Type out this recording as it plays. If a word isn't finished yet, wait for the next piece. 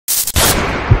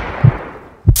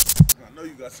know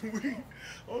you got some weed.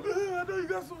 On the hood, I know you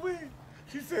got some weed.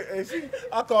 She said, hey,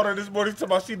 I called her this morning talking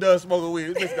about she does smoking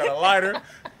weed. This bitch got a lighter.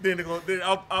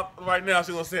 Right now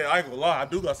she gonna say, I ain't gonna lie, I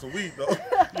do got some weed though.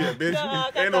 Yeah, bitch. No,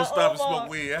 ain't no stopping smoke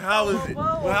weed. And how is it?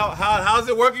 Well, how's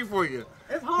it working for you?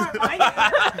 It's hard, Mike.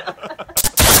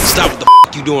 Stop what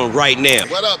the you doing right now.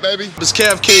 What up, baby? It's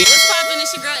Kev King. What's poppin'?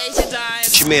 It's your girl Asia Dime.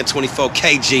 It's your man 24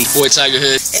 KG. Boy Tiger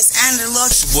Hood. It's Andy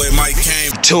Look. Boy Mike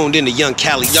Cain. Tuned in to Young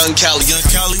Cali. Young Cali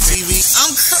TV.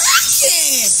 I'm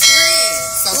cracking.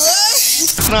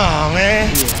 What? Nah,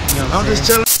 man. Yeah, I'm just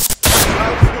chilling.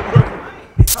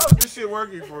 How's this shit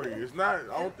working for you? It's not.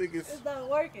 I don't think it's not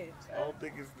working. I don't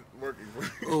think it's working for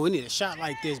you. Oh, we need a shot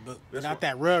like this, but without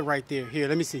that rug right there. Here,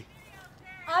 let me see.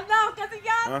 I know, because of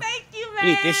y'all. Thank you, man.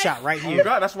 We need this shot right here. Oh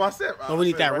God, that's why I said. So we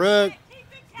need that rug.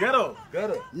 Ghetto.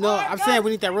 No, I'm saying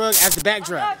we need that rug as the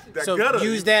backdrop. So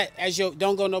use that as your.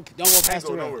 Don't go past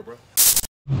the rug. Bro.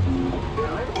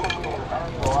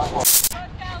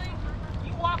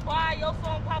 You walk by, your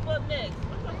phone pop up next.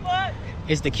 What the fuck?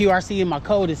 It's the QRC in my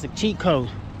code. It's a cheat code.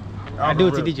 I do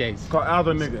it to DJs. It's called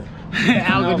Aldo Nigga.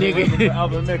 Aldo Nigga.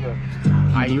 Aldo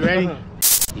Nigga. Are you ready?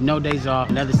 No days off.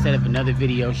 Another setup, another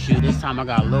video shoot. This time I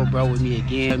got a little bro with me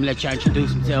again. Let me let y'all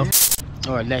introduce himself.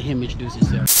 Or let him introduce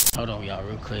himself. Hold on, y'all,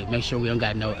 real quick. Make sure we don't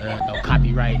got no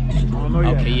copyright.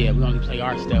 Okay, yeah, we only play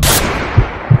our stuff.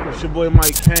 It's your boy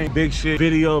Mike Cain. Big shit.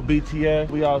 Video, BTS.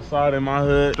 We outside in my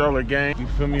hood. Stroller gang. You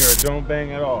feel me? Or don't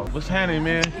bang at all. What's happening,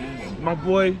 man? My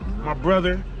boy, my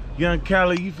brother, Young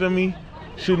Cali. You feel me?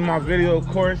 Shooting my video, of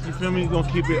course. You feel me? Gonna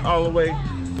keep it all the way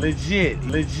legit.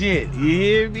 You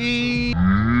hear me?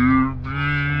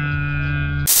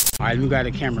 All right, we got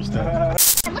the camera stuff.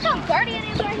 Look how dirty it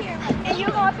is right here. And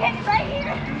you're gonna pick it right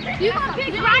here. You're gonna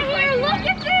pick it right here. Look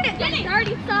at this. Get it.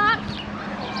 Dirty socks.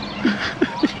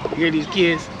 You hear these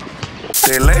kids?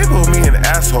 They label me an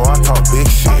asshole. I talk big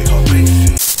shit.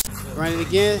 Run it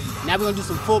again. Now we're gonna do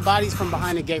some full bodies from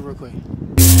behind the gate real quick.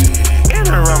 And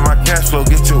around my cash flow,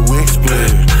 get your wig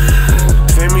split.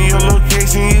 Send me your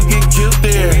location, you get killed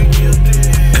there.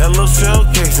 Hello shell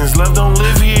cases, love don't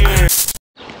live here.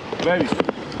 Baby,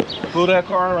 pull that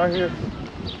car right here.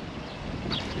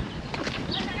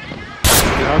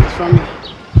 Get all this from me.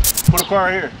 Put the car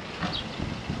right here.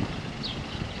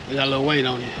 We got a little weight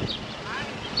on it.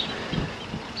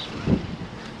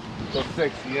 So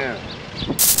sexy, yeah.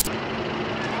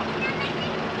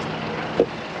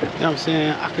 You know what I'm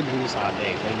saying? I could do this all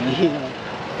day, baby. You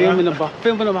know,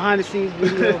 filming the behind the scenes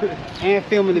video and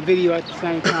filming the video at the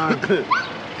same time.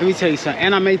 Let me tell you something.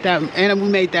 And we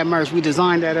made that merch. We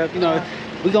designed that up. You know,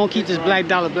 we gonna keep this black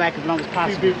dollar black as long as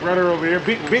possible. Big brother over here,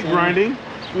 big grinding.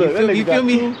 Look, you feel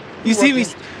me? You see me?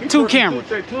 Two cameras.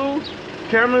 Two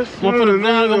cameras. One for the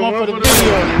vlog and one for the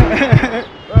video.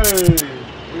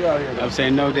 Hey, we out here. I'm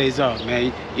saying no days off,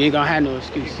 man. You ain't gonna have no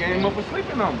excuse. You came up for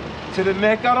sleeping on me. To the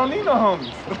neck, I don't need no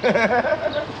homies.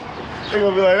 They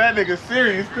gonna be like, that nigga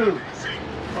serious too.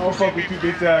 I don't fuck with you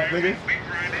bitch ass nigga.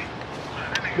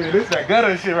 Nigga, this that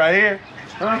gutter shit right here.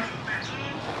 Huh?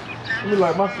 Let me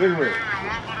light my cigarette.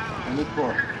 In this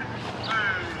part.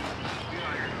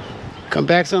 Come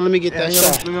back, son. Let me get that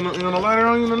shot. You got no lighter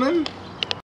on you or nothing?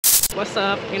 What's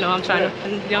up? You know, I'm trying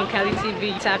to Young Cali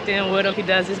TV, tapped in with him. He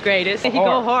does his greatest. He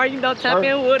go hard, you know, tap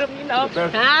in with him, you know.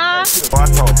 I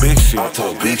talk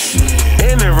big shit.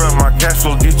 And around my cash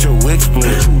flow, get your wig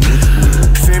split.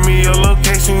 Send me your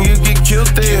location, you get killed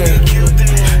there.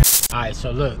 Alright,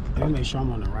 so look, let me make sure I'm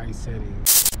on the right setting.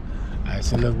 Alright,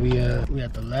 so look, we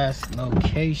at the last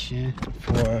location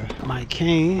for Mike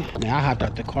Cain. Man, I hopped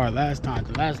out the car last time,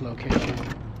 the last location.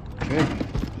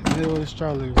 Middle of the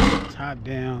stroller, top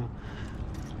down.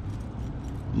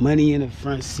 Money in the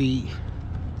front seat.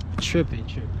 Tripping.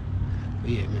 But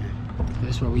yeah, man.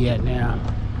 That's where we at now.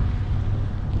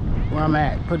 Where I'm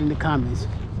at, put in the comments. So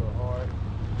hard.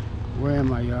 Where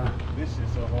am I, y'all? This shit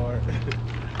so hard.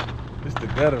 This the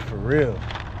gutter for real.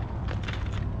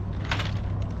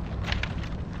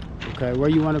 Okay, where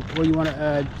you wanna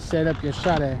set up your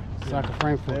shot at so I can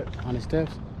frame for it? On the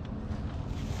steps?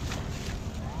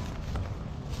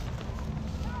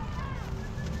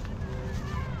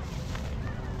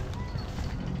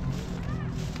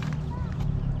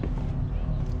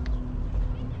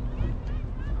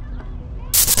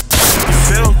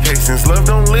 Love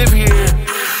don't live here.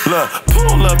 Look,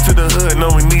 pull up to the hood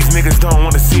knowing these niggas don't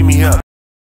want to see me up.